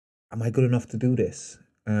am I good enough to do this?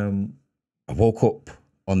 I woke up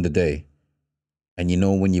on the day, and you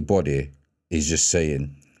know when your body is just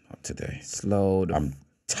saying, "Not today." Slow. I'm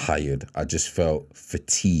tired. I just felt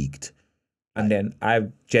fatigued. And then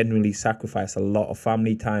I've genuinely sacrificed a lot of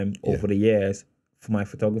family time over the years for my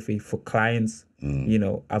photography, for clients. You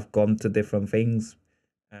know, I've gone to different things.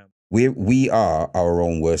 We are our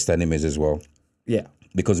own worst enemies as well. Yeah.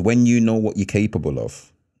 Because when you know what you're capable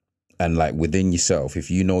of, and like within yourself, if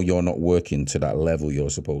you know you're not working to that level you're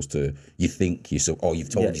supposed to, you think you've told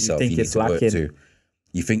yourself you need to work to.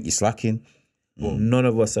 You think you're slacking. Well, none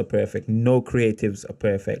of us are perfect. No creatives are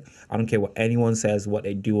perfect. I don't care what anyone says, what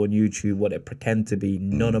they do on YouTube, what they pretend to be.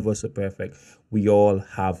 None of us are perfect. We all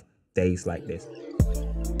have days like this.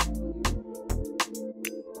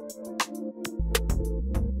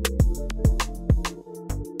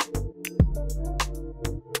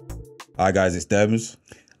 Hi guys, it's Dems.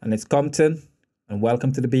 And it's Compton. And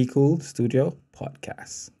welcome to the Be Cool Studio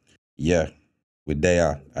podcast. Yeah, we're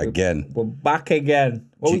there again. We're back again.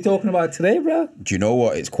 What are we talking about today, bro? Do you know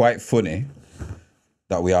what? It's quite funny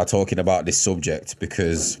that we are talking about this subject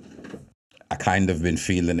because I kind of been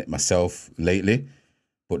feeling it myself lately.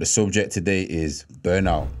 But the subject today is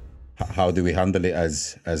burnout. How do we handle it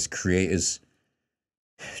as creators?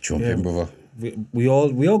 Jump in, brother. We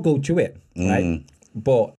all go through it, right?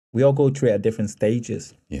 But we all go through it at different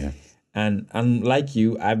stages. Yeah. And like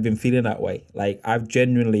you, I've been feeling that way. Like I've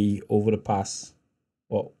genuinely over the past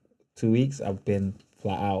 2 weeks, I've been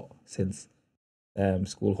flat out since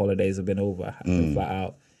school holidays have been over. I've been flat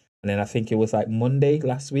out. And then I think it was like Monday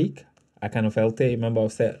last week, I kind of felt it. Remember I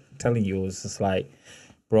was telling you, it was just like,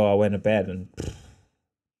 bro, I went to bed and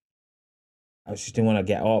I just didn't want to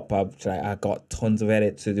get up. I got tons of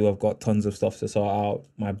edits to do. I've got tons of stuff to sort out.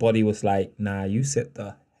 My body was like, nah, you sit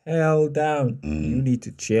the hell down. You need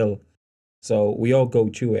to chill. So we all go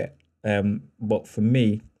through it. But for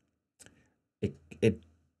me, it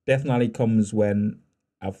definitely comes when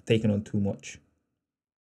I've taken on too much.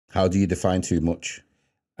 How do you define too much?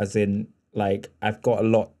 As in, like, I've got a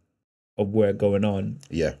lot of work going on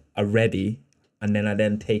already, and then I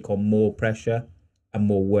take on more pressure and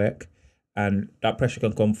more work. And that pressure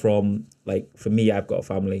can come from, like, for me, I've got a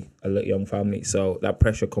family, a little young family. So that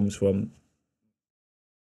pressure comes from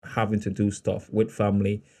having to do stuff with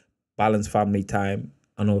family, balance family time,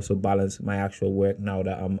 and also balance my actual work now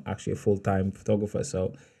that I'm actually a full-time photographer.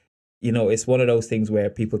 So, you know, it's one of those things where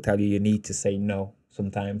people tell you need to say no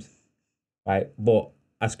sometimes, right? But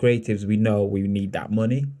as creatives, we know we need that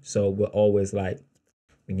money. So we're always like,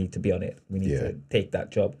 we need to be on it. We need to take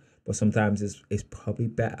that job. But sometimes it's probably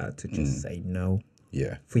better to just say no.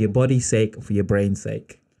 Yeah. For your body's sake, for your brain's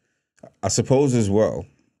sake. I suppose as well,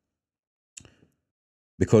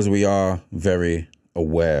 because we are very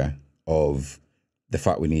aware of the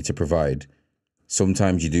fact we need to provide,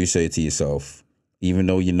 sometimes you do say to yourself, even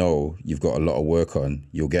though you know you've got a lot of work on,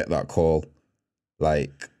 you'll get that call,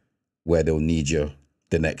 like, where they'll need you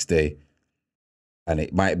the next day. And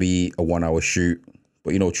it might be a 1 hour shoot,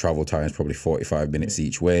 but you know, travel time is probably 45 minutes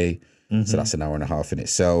each way. So that's an hour and a half in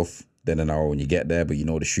itself. Then an hour when you get there, but you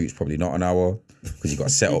know the shoot's probably not an hour because you got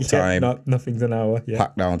set up time. Nothing's an hour. Yeah.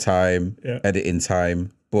 Pack down time, editing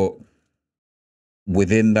time. But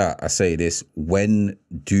within that, I say this, when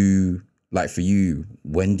do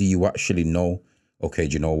you actually know, okay,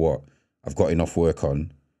 do you know what? I've got enough work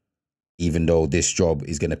on, even though this job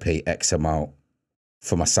is going to pay X amount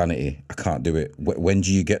for my sanity, I can't do it. When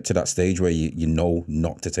do you get to that stage where you know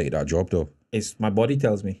not to take that job though? It's my body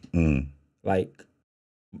tells me. Like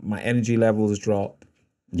my energy levels drop.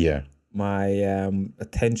 Yeah. My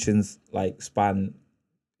attention's like span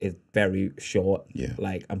is very short. Yeah.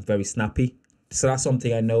 Like I'm very snappy. So that's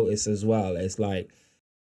something I notice as well. It's like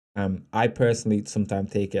I personally sometimes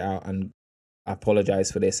take it out, and I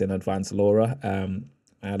apologize for this in advance, Laura.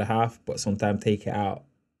 I had a half, but sometimes take it out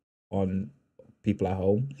on people at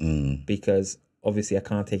home because obviously I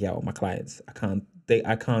can't take it out on my clients.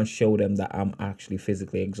 I can't show them that I'm actually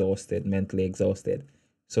physically exhausted, mentally exhausted.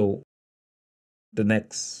 So the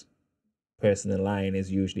next person in line is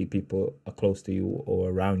usually people are close to you or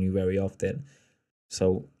around you very often.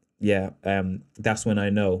 So yeah, that's when I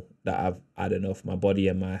know that I've had enough. My body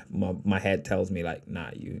and my head tells me like, nah,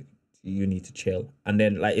 you need to chill. And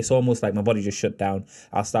then like it's almost like my body just shut down.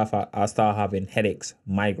 I'll start having headaches,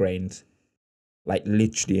 migraines, like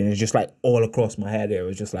literally, and it's just like all across my head. It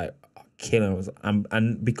was just like killing.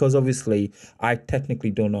 And because obviously I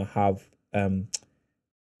technically do not have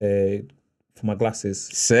for my glasses.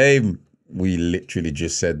 Same. We literally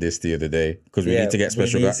just said this the other day because we Yeah, need to get we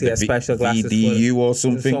special need to get special glasses VDU or for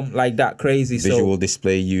something. like that crazy. Visual So,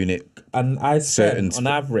 display unit. and I Certain spend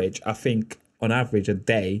on average, I think on average a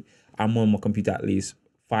day, I'm on my computer at least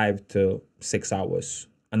 5 to 6 hours,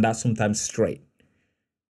 and that's sometimes straight,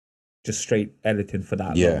 just straight editing for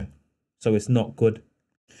that Yeah. long. So it's not good.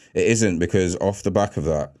 It isn't, because off the back of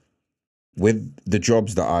that, with the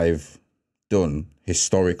jobs that I've done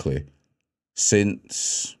historically,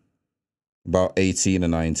 since about 18 or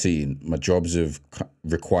 19, my jobs have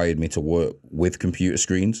required me to work with computer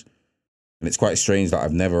screens. And it's quite strange that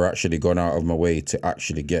I've never actually gone out of my way to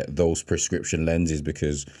actually get those prescription lenses,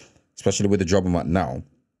 because especially with the job I'm at now,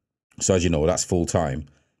 so as you know, that's full time.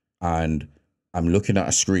 And I'm looking at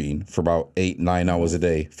a screen for about 8-9 hours a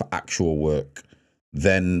day for actual work.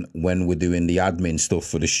 Then when we're doing the admin stuff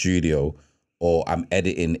for the studio, or I'm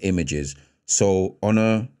editing images. So on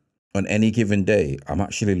any given day, I'm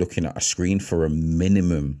actually looking at a screen for a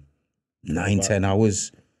minimum 9-10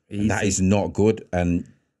 hours. And that is not good. And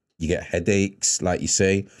you get headaches, like you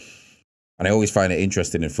say. And I always find it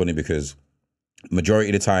interesting and funny because majority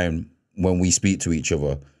of the time when we speak to each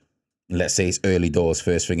other, let's say it's early doors,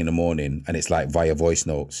 first thing in the morning, and it's like via voice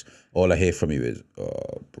notes, all I hear from you is,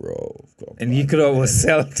 "Oh, bro." And you could always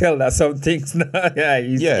tell that some things,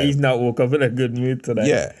 he's not woke up in a good mood today.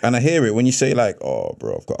 Yeah, and I hear it when you say like, "Oh,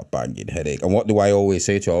 bro, I've got a banging headache." And what do I always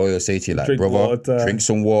say to you? I always say to you like, Drink "Brother, water. drink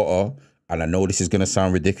some water." And I know this is going to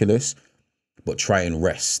sound ridiculous, but try and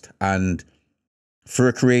rest. And for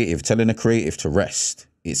a creative, telling a creative to rest,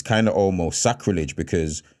 it's kind of almost sacrilege,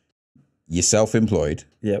 because you're self-employed.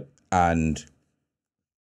 Yep. And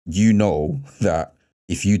you know that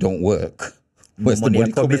if you don't work, where's the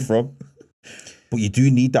money coming from? But you do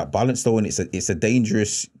need that balance though, and it's a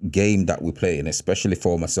dangerous game that we play, and especially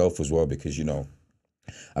for myself as well, because you know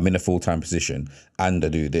I'm in a full-time position and I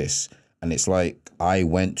do this, and it's like I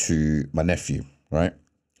went to my nephew, right?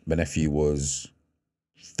 My nephew was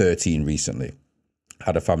 13 recently.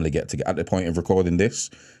 Had a family get together. At the point of recording this,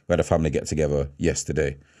 we had a family get together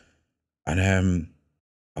yesterday, and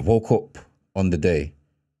I woke up on the day,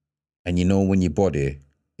 and you know when your body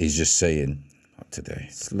is just saying, "Not today.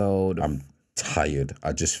 Slow. I'm tired."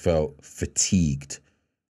 I just felt fatigued,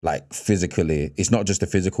 like physically. It's not just a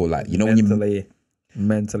physical, like you know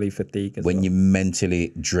mentally fatigued as when well. you're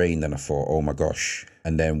mentally drained. And I thought, oh my gosh.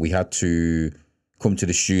 And then we had to come to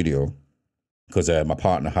the studio because my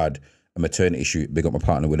partner had a maternity shoot. Big up my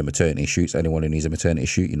partner with a maternity shoot. Anyone who needs a maternity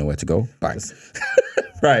shoot, you know where to go. Bang.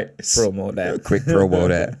 Right. Promo there. Quick promo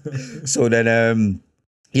there. So then,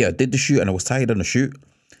 I did the shoot, and I was tired on the shoot.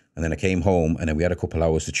 And then I came home, and then we had a couple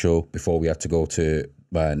hours to chill before we had to go to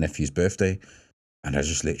my nephew's birthday. And I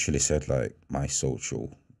just literally said, like, my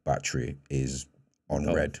social battery is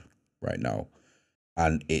on red right now.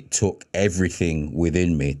 And it took everything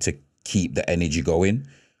within me to keep the energy going.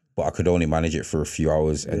 But I could only manage it for a few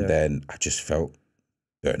hours. And then I just felt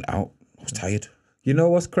burnt out. I was tired. You know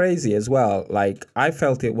what's crazy as well? Like, I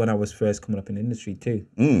felt it when I was first coming up in the industry too.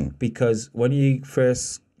 Because when you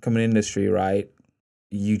first come in the industry, right,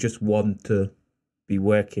 you just want to be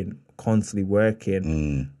working, constantly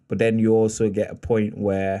working. But then you also get a point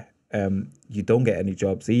where you don't get any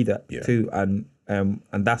jobs either too. And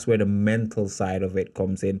that's where the mental side of it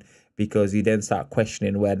comes in, because you then start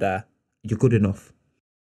questioning whether you're good enough.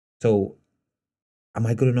 So, am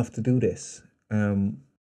I good enough to do this?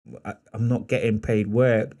 I'm not getting paid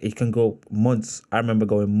work. It can go months. I remember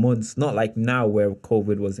going months, not like now where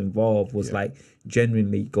COVID was involved, was like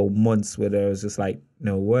genuinely go months where there was just like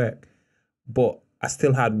no work. But I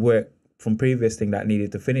still had work from previous thing that I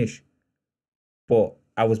needed to finish. But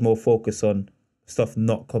I was more focused on stuff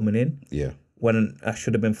not coming in. Yeah. When I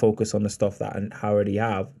should have been focused on the stuff that I already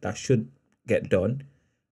have that should get done.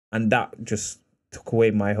 And that just took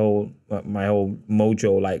away my whole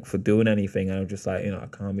mojo, like, for doing anything. And I'm just like, I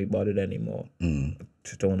can't be bothered anymore. I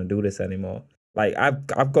just don't want to do this anymore. Like,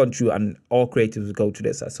 I've gone through, and all creatives go through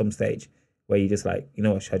this at some stage, where you just like,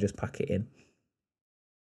 what, should I just pack it in?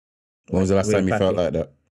 When was the last time you felt like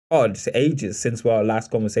that? Oh, it's ages since our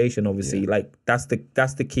last conversation, obviously. Like, that's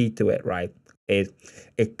the key to it, right?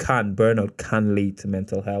 Burnout can lead to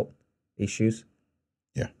mental health issues.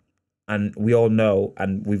 And we all know,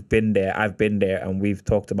 and we've been there, I've been there, and we've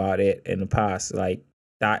talked about it in the past. Like,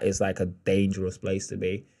 that is like a dangerous place to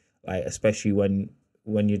be. Like, especially when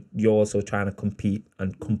you're also trying to compete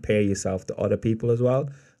and compare yourself to other people as well.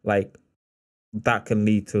 Like, that can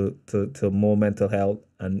lead to more mental health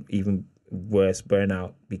and even worse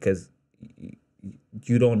burnout, because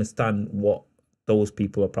you don't understand what those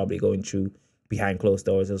people are probably going through behind closed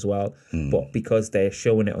doors as well. But because they're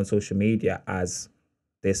showing it on social media as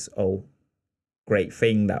this, great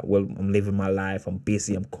thing that, well, I'm living my life, I'm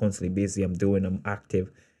busy, I'm constantly busy, I'm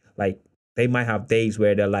active. Like, they might have days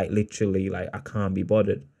where they're like, literally, like, I can't be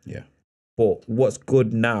bothered. Yeah. But what's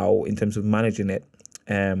good now in terms of managing it,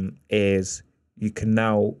 is you can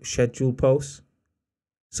now schedule posts.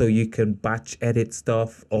 So you can batch edit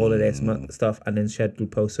stuff, all of this stuff, and then schedule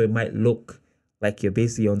posts. So it might look like you're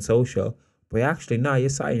busy on social, but actually, now you're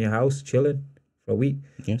sat in your house chilling for a week.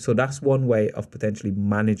 Yeah. So that's one way of potentially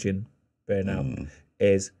managing burnout,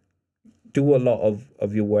 is do a lot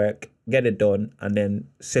of your work, get it done, and then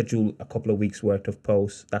schedule a couple of weeks worth of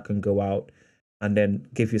posts that can go out, and then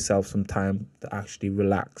give yourself some time to actually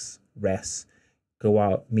relax, rest, go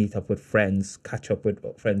out, meet up with friends, catch up with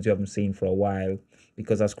friends you haven't seen for a while.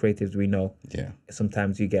 Because as creatives, we know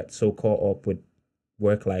sometimes you get so caught up with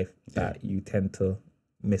work life that you tend to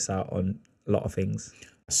miss out on a lot of things.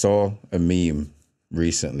 I saw a meme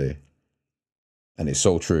recently, and it's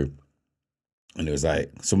so true. And it was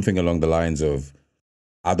like something along the lines of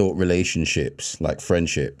adult relationships, like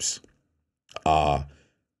friendships, are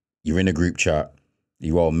you're in a group chat,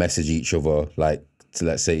 you all message each other, like,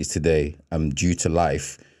 let's say it's today, due to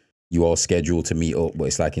life, you all scheduled to meet up, but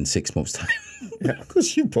it's like in 6 months' time.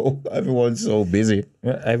 Because everyone's so busy.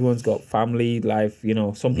 Everyone's got family life,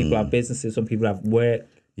 some people have businesses, some people have work,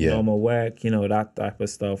 normal work, that type of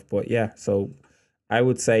stuff. But yeah, so I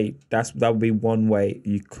would say that would be one way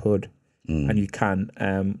you could and you can.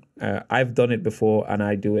 I've done it before and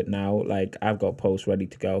I do it now. Like, I've got posts ready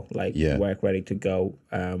to go, like work ready to go,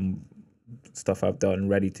 stuff I've done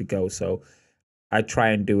ready to go. So I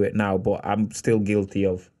try and do it now, but I'm still guilty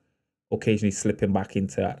of occasionally slipping back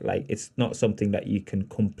into that. Like, it's not something that you can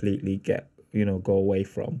completely go away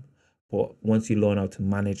from. But once you learn how to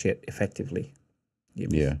manage it effectively,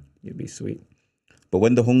 you'd be sweet. But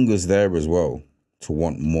when the hunger's there as well to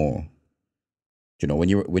want more, when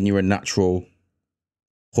you're a natural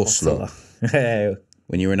hustler,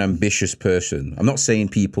 when you're an ambitious person, I'm not saying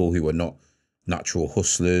people who are not natural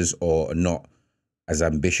hustlers or are not as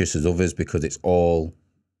ambitious as others, because it's all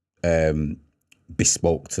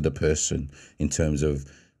bespoke to the person in terms of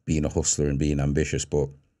being a hustler and being ambitious. But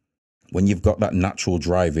when you've got that natural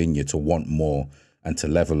drive in you to want more and to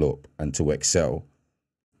level up and to excel,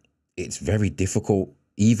 it's very difficult,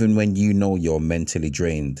 even when you know you're mentally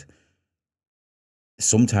drained.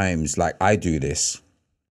 Sometimes, like, I do this,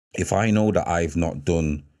 if I know that I've not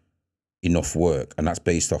done enough work and that's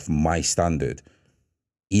based off my standard,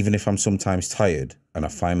 even if I'm sometimes tired and I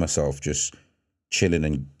find myself just chilling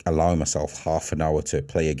and allowing myself half an hour to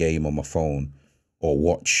play a game on my phone or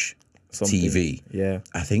watch TV,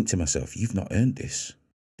 I think to myself, you've not earned this.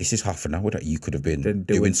 This is half an hour that you could have been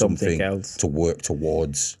doing something else to work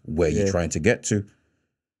towards where you're trying to get to.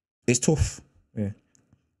 It's tough. Yeah.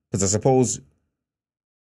 Because I suppose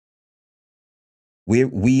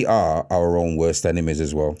we are our own worst enemies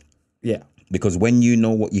as well. Yeah. Because when you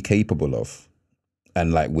know what you're capable of,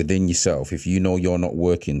 and like within yourself, if you know you're not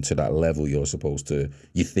working to that level you're supposed to,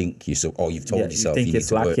 you think you've told yourself you need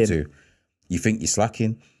to work to, you think you're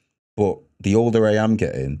slacking. But the older I am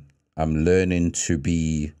getting, I'm learning to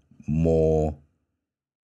be more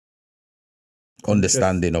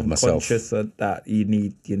understanding of myself. Conscious of that you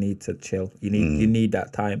need to chill. You need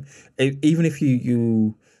that time. Even if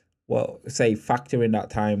you say factor in that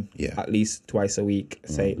time at least twice a week.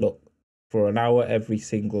 Say, look, for an hour every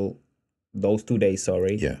single those 2 days,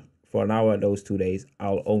 for an hour those 2 days,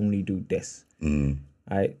 I'll only do this.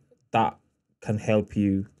 Right? That can help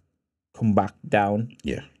you come back down.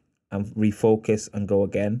 And refocus and go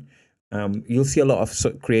again. You'll see a lot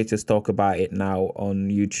of creators talk about it now on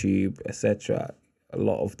YouTube, etc. A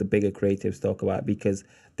lot of the bigger creatives talk about it because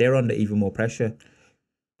they're under even more pressure.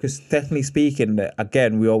 Because technically speaking,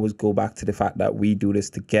 again, we always go back to the fact that we do this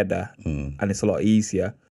together and it's a lot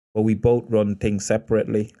easier. But we both run things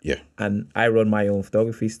separately. And I run my own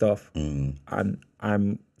photography stuff. And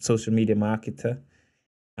I'm social media marketer.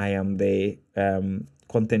 I am the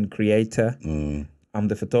content creator. I'm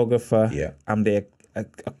the photographer. I'm the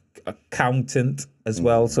accountant as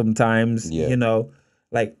well sometimes.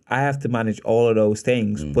 Like, I have to manage all of those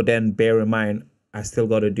things. But then bear in mind, I still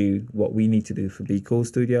got to do what we need to do for Be Cool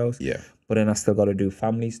Studios. But then I still got to do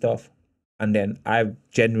family stuff. And then I've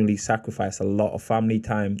generally sacrificed a lot of family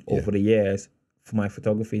time over the years for my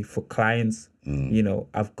photography, for clients.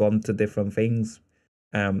 I've gone to different things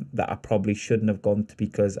that I probably shouldn't have gone to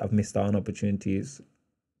because I've missed out on opportunities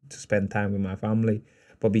to spend time with my family.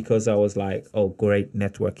 But because I was like, oh, great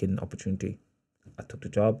networking opportunity, I took the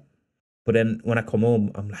job. But then when I come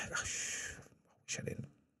home, I'm like, oh, I wish I didn't.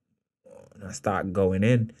 And I start going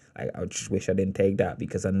in. I just wish I didn't take that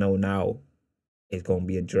because I know now it's going to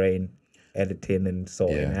be a drain. editing and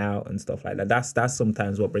sorting Yeah. out and stuff like that. That's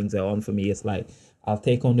sometimes what brings it on for me. It's like I'll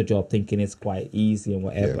take on the job thinking it's quite easy and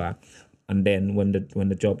whatever, and then when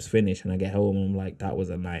the job's finished and I get home, I'm like, that was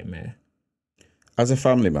a nightmare. As a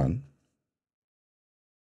family man,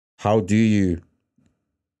 how do you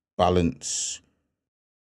balance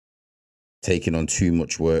taking on too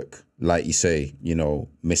much work, like you say, you know,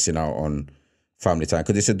 missing out on family time?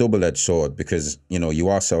 Because it's a double-edged sword, because, you know, you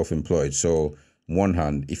are self-employed. So on one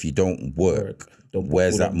hand, if you don't work, Don't put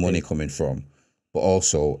where's food that on the money table. coming from? But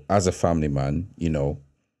also, as a family man, you know,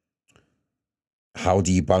 how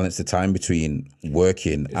do you balance the time between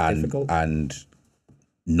working difficult. and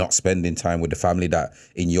not spending time with the family that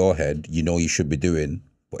in your head you know you should be doing,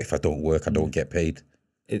 but if I don't work, I don't get paid?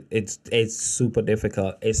 It's super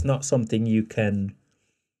difficult. It's not something you can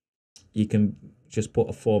just put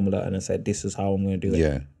a formula and I said this is how I'm going to do it.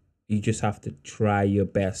 Yeah. You just have to try your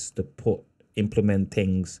best to implement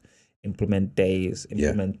things, implement days,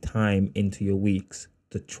 implement time into your weeks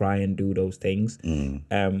to try and do those things.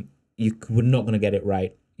 We're not going to get it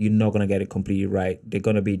right. You're not going to get it completely right. There are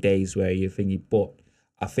going to be days where you're thinking, but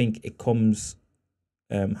I think it comes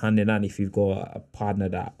hand in hand if you've got a partner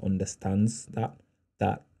that understands that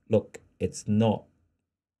look, it's not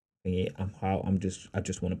thingy. I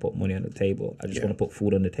just want to put money on the table. I just want to put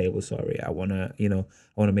food on the table. Sorry, I want to, I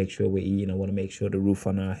want to make sure we're eating. I want to make sure the roof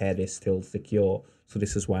on our head is still secure. So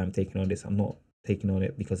this is why I'm taking on this. I'm not taking on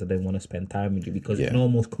it because I didn't want to spend time with you, because it can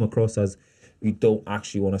almost come across as you don't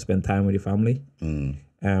actually want to spend time with your family.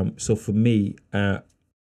 So for me, like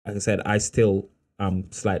I said, I still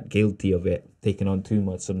am slightly guilty of it, taking on too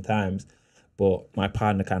much sometimes. But my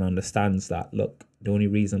partner kind of understands that, look, the only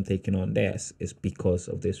reason I'm taking on this is because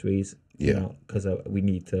of this reason, because we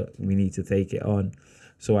need to take it on.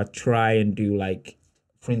 So I try and do, like,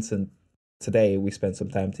 for instance, today we spent some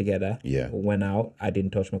time together. Went out. I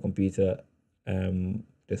didn't touch my computer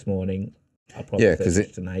this morning. I'll probably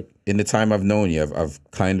finish tonight. In the time I've known you, I've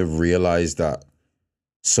kind of realized that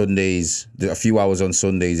Sundays, a few hours on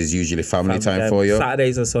Sundays is usually family time for you.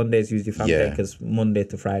 Saturdays and Sundays usually family time, because Monday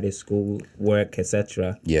to Friday school, work,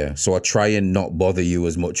 etc. Yeah, so I try and not bother you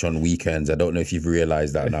as much on weekends. I don't know if you've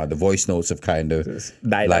realized that now. The voice notes have kind of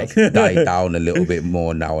died down a little bit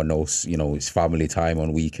more now. I know, it's family time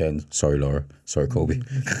on weekends. Sorry, Laura. Sorry, Kobe.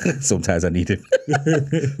 Sometimes I need it.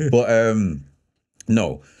 But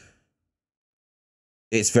no,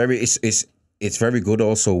 it's very good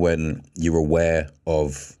also when you're aware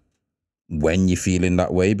of when you're feeling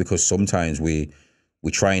that way, because sometimes we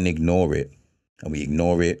try and ignore it, and we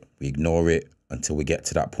ignore it until we get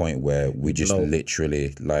to that point where we just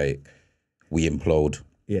literally, like, we implode.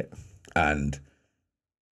 Yeah. And,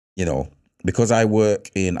 because I've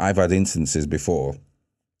had instances before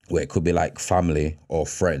where it could be like family or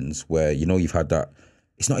friends where, you've had that,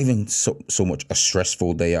 it's not even so much a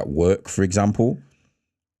stressful day at work, for example.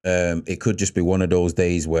 It could just be one of those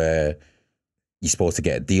days where you're supposed to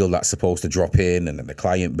get a deal that's supposed to drop in, and then the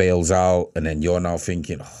client bails out, and then you're now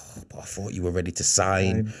thinking, oh, but I thought you were ready to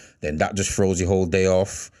sign. Then that just throws your whole day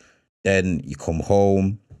off. Then you come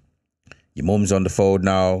home, your mum's on the phone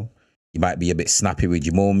now. You might be a bit snappy with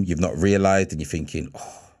your mum. You've not realised, and you're thinking,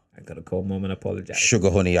 oh, I gotta call mum and apologise. Sugar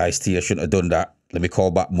honey iced tea, I shouldn't have done that. Let me call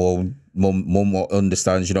back mum. Mum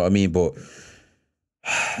understands, you know what I mean? But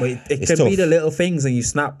it can be the little things, and you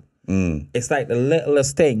snap. It's like the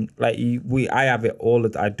littlest thing. Like I have it all.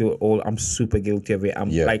 I do it all. I'm super guilty of it.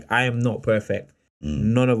 Like, I am not perfect.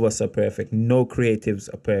 None of us are perfect. No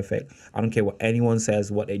creatives are perfect. I don't care what anyone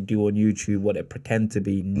says, what they do on YouTube, what they pretend to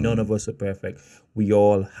be. None of us are perfect. We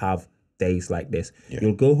all have days like this.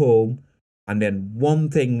 You'll go home, and then one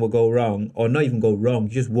thing will go wrong, or not even go wrong.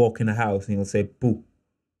 You just walk in the house and you'll say, boo.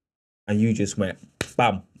 And you just went,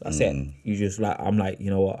 bam, that's it. You just, like, I'm like, you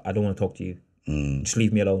know what? I don't want to talk to you. Just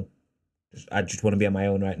leave me alone. I just want to be on my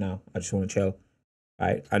own right now. I just want to chill.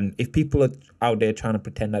 Right? And if people are out there trying to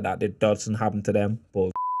pretend that it doesn't happen to them,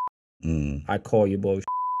 bull, I call you bull,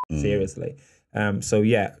 seriously.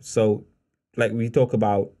 So like we talk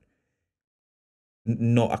about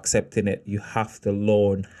not accepting it, you have to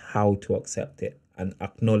learn how to accept it and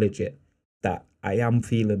acknowledge it, that I am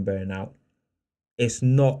feeling burnout. It's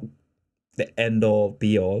not the end all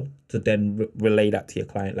be all to then relay that to your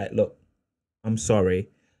client. Like, look, I'm sorry.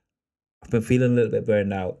 I've been feeling a little bit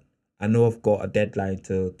burned out. I know I've got a deadline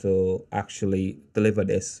to actually deliver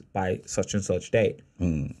this by such and such date.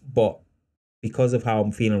 But because of how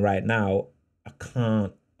I'm feeling right now, I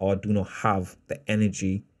can't, or do not have the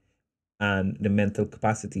energy and the mental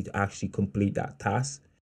capacity to actually complete that task.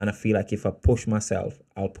 And I feel like if I push myself,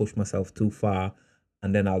 I'll push myself too far,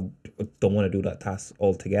 and then don't want to do that task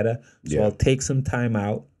altogether. So I'll take some time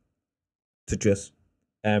out, to just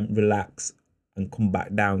relax and come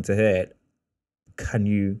back down to earth, can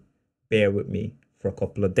you bear with me for a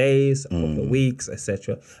couple of days, a couple of weeks,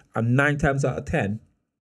 etc.? And 9 times out of 10,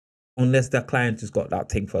 unless the client has got that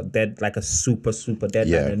thing for dead, like a super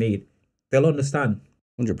deadline they need, they'll understand.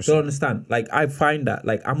 100%. They'll understand. Like, I find that,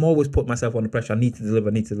 like, I'm always putting myself under pressure. I need to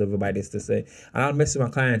deliver by this to say. And I'll mess with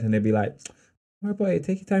my client and they'll be like, "My boy,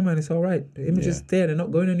 take your time, man. It's all right. The image is there. They're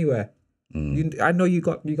not going anywhere. I know you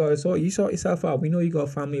got to sort yourself out. We know you got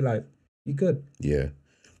a family life. You good." Yeah.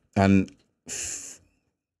 And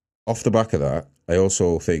off the back of that, I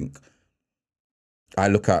also think I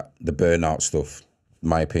look at the burnout stuff,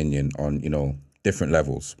 my opinion, on, different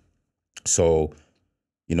levels. So,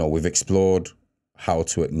 we've explored how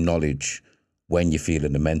to acknowledge when you're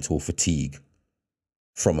feeling the mental fatigue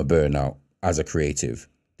from a burnout as a creative.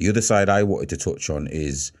 The other side I wanted to touch on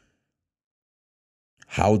is,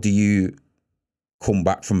 how do you come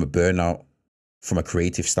back from a burnout from a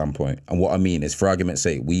creative standpoint? And what I mean is, for argument's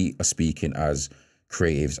sake, we are speaking as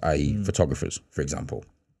creatives, i.e. photographers, for example.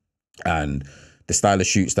 And the style of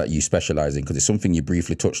shoots that you specialize in, because it's something you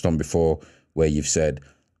briefly touched on before, where you've said,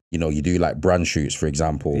 you do like brand shoots, for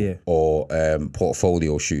example, or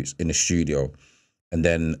portfolio shoots in the studio. And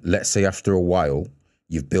then let's say after a while,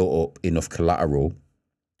 you've built up enough collateral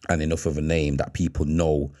and enough of a name that people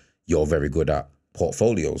know you're very good at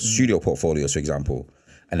portfolios, studio portfolios, for example.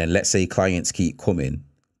 And then let's say clients keep coming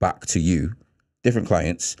back to you, different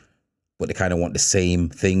clients, but they kind of want the same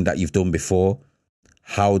thing that you've done before.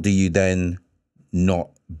 How do you then not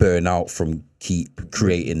burn out from keep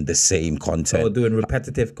creating the same content? Or doing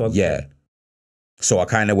repetitive content. Yeah. So I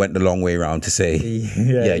kind of went the long way around to say,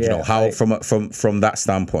 how from that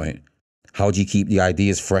standpoint, how do you keep the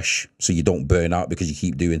ideas fresh so you don't burn out because you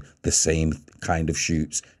keep doing the same kind of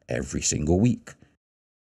shoots every single week?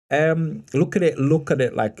 Look at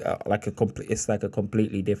it like a complete. It's like a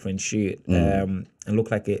completely different shoot. And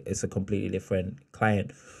look like it's a completely different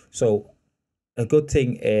client. So a good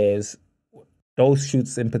thing is, those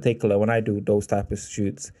shoots in particular, when I do those type of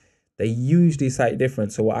shoots, they usually slightly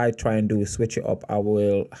different. So what I try and do is switch it up. I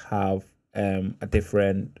will have a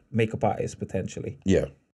different makeup artist potentially. Yeah.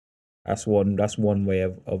 That's one way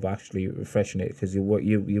of actually refreshing it, because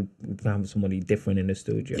you have somebody different in the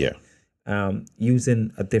studio. Yeah.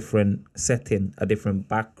 Using a different setting, a different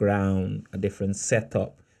background, a different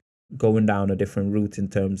setup, going down a different route in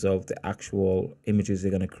terms of the actual images they're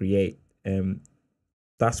going to create.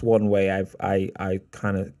 That's one way I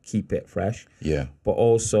kind of keep it fresh. Yeah. But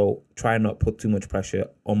also try not put too much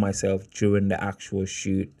pressure on myself during the actual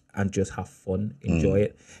shoot, and just have fun, enjoy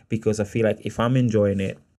it. Because I feel like if I'm enjoying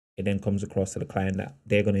it, it then comes across to the client that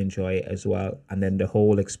they're going to enjoy it as well. And then the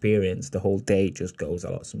whole experience, the whole day just goes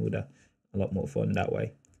a lot smoother, a lot more fun that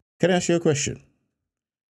way. Can I ask you a question?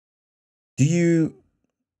 Do you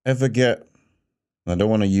ever get, I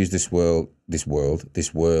don't want to use this word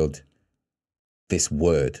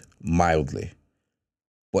mildly,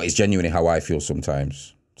 but it's genuinely how I feel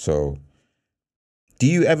sometimes. So do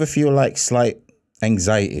you ever feel like slight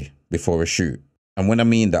anxiety before a shoot? And when I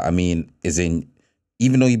mean that, I mean is in,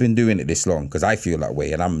 even though you've been doing it this long, because I feel that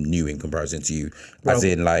way and I'm new in comparison to you, as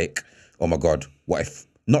in like, oh my God, what if,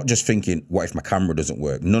 not just thinking, what if my camera doesn't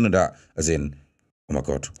work? None of that, as in, oh my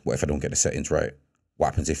God, what if I don't get the settings right? What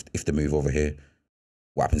happens if they move over here?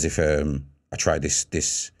 What happens if I try this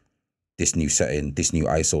new setting, this new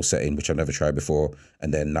ISO setting, which I've never tried before,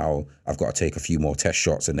 and then now I've got to take a few more test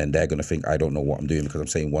shots, and then they're going to think I don't know what I'm doing because I'm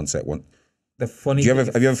saying one set, one. Have you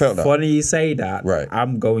ever felt that? Funny you say that. Right.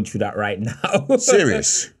 I'm going through that right now.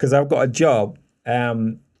 Serious? Because I've got a job.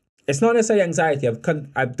 It's not necessarily anxiety.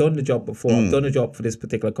 I've done the job before. I've done a job for this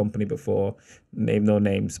particular company before. Name no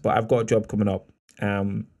names, but I've got a job coming up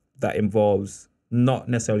that involves not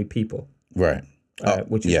necessarily people. Right.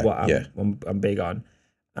 Which is what I'm big on.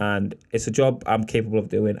 And it's a job I'm capable of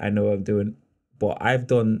doing. I know I'm doing. But I've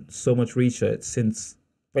done so much research since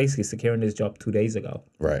basically securing this job 2 days ago.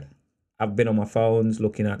 Right. I've been on my phones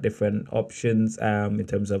looking at different options in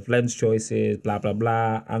terms of lens choices, blah, blah,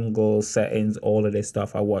 blah, angles, settings, all of this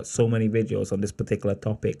stuff. I watched so many videos on this particular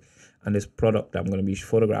topic and this product that I'm going to be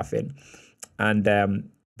photographing. And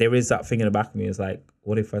there is that thing in the back of me. It's like,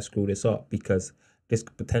 what if I screw this up? Because this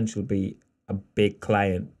could potentially be a big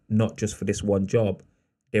client, not just for this one job.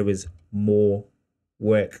 There is more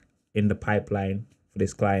work in the pipeline for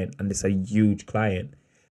this client, and it's a huge client.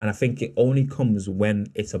 And I think it only comes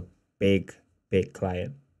when it's a big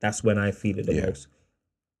client. That's when I feel it the most.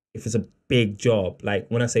 If it's a big job, like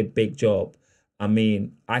when I say big job, I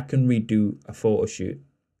mean I can redo a photo shoot,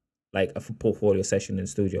 like a portfolio session in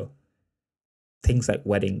studio, things like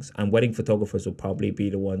weddings, and wedding photographers will probably be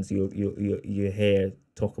the ones you hear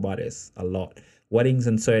talk about this a lot. Weddings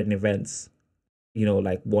and certain events,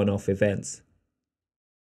 like one-off events.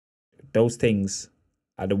 Those things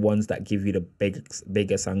are the ones that give you the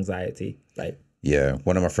biggest anxiety. Like, yeah,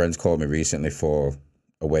 one of my friends called me recently for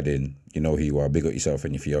a wedding. You know who you are. Big up yourself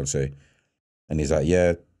and your fiance. And he's like,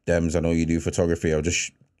 yeah, Dems, I know you do photography. I was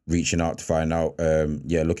just reaching out to find out.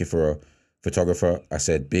 Yeah, looking for a photographer. I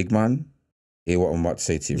said, big man, hear what I'm about to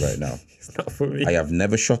say to you right now. It's not for me. I have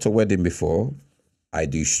never shot a wedding before. I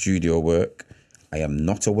do studio work. I am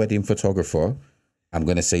not a wedding photographer. I'm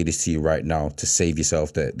going to say this to you right now to save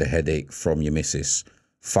yourself the headache from your missus.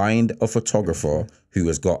 Find a photographer who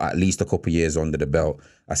has got at least a couple of years under the belt.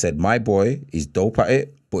 I said, my boy is dope at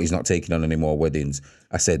it, but he's not taking on any more weddings.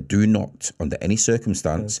 I said, do not, under any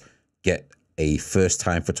circumstance, get a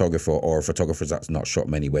first-time photographer or a photographer that's not shot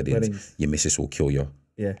many weddings. Your missus will kill you.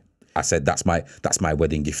 Yeah. I said, that's my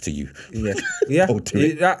wedding gift to you. Yeah.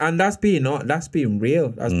 Yeah. And that's being real.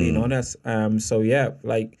 That's being honest. So yeah,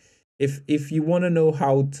 like if you want to know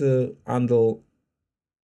how to handle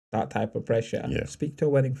that type of pressure, speak to a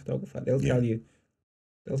wedding photographer. They'll tell you.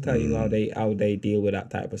 They'll tell you how they deal with that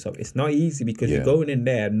type of stuff. It's not easy because you're going in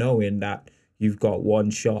there knowing that you've got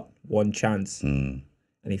one shot, one chance. And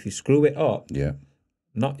if you screw it up,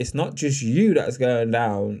 it's not just you that's going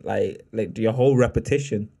down, like your whole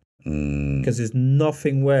repetition. Because there's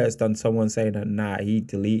nothing worse than someone saying that, nah, he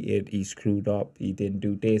deleted, he screwed up, he didn't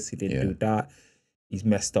do this, he didn't do that, he's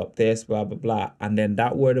messed up this, blah, blah, blah. And then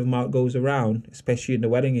that word of mouth goes around, especially in the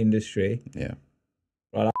wedding industry. Yeah.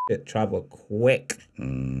 Well, that shit travel quick.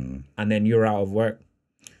 And then you're out of work.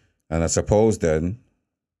 And I suppose then,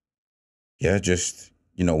 just,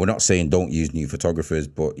 we're not saying don't use new photographers,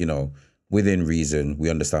 but, within reason, we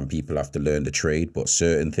understand people have to learn the trade, but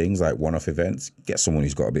certain things like one-off events, get someone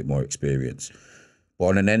who's got a bit more experience. But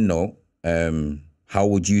on an end note, how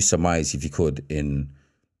would you surmise, if you could, in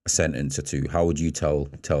a sentence or two, how would you tell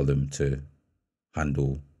them to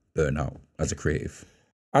handle burnout as a creative?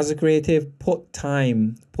 As a creative, put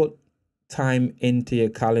time into your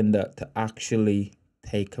calendar to actually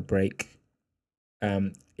take a break.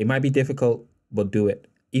 It might be difficult, but do it.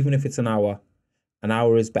 Even if it's an hour. An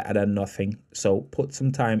hour is better than nothing. So put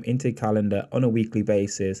some time into your calendar on a weekly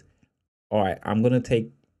basis. All right, I'm going to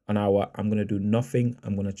take an hour. I'm going to do nothing.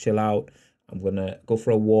 I'm going to chill out. I'm going to go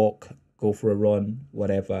for a walk, go for a run,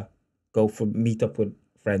 whatever. Meet up with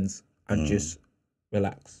friends and just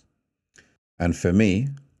relax. And for me,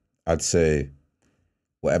 I'd say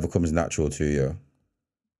whatever comes natural to you,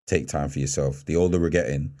 take time for yourself. The older we're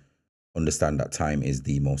getting, understand that time is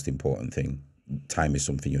the most important thing. Time is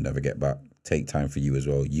something you'll never get back. Take time for you as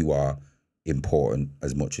well. You are important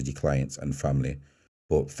as much as your clients and family.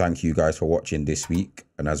 But thank you guys for watching this week.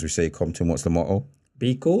 And as we say, Compton, what's the motto?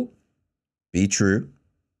 Be cool. Be true.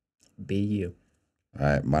 Be you. All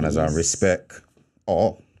right, manners and respect.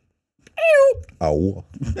 Oh.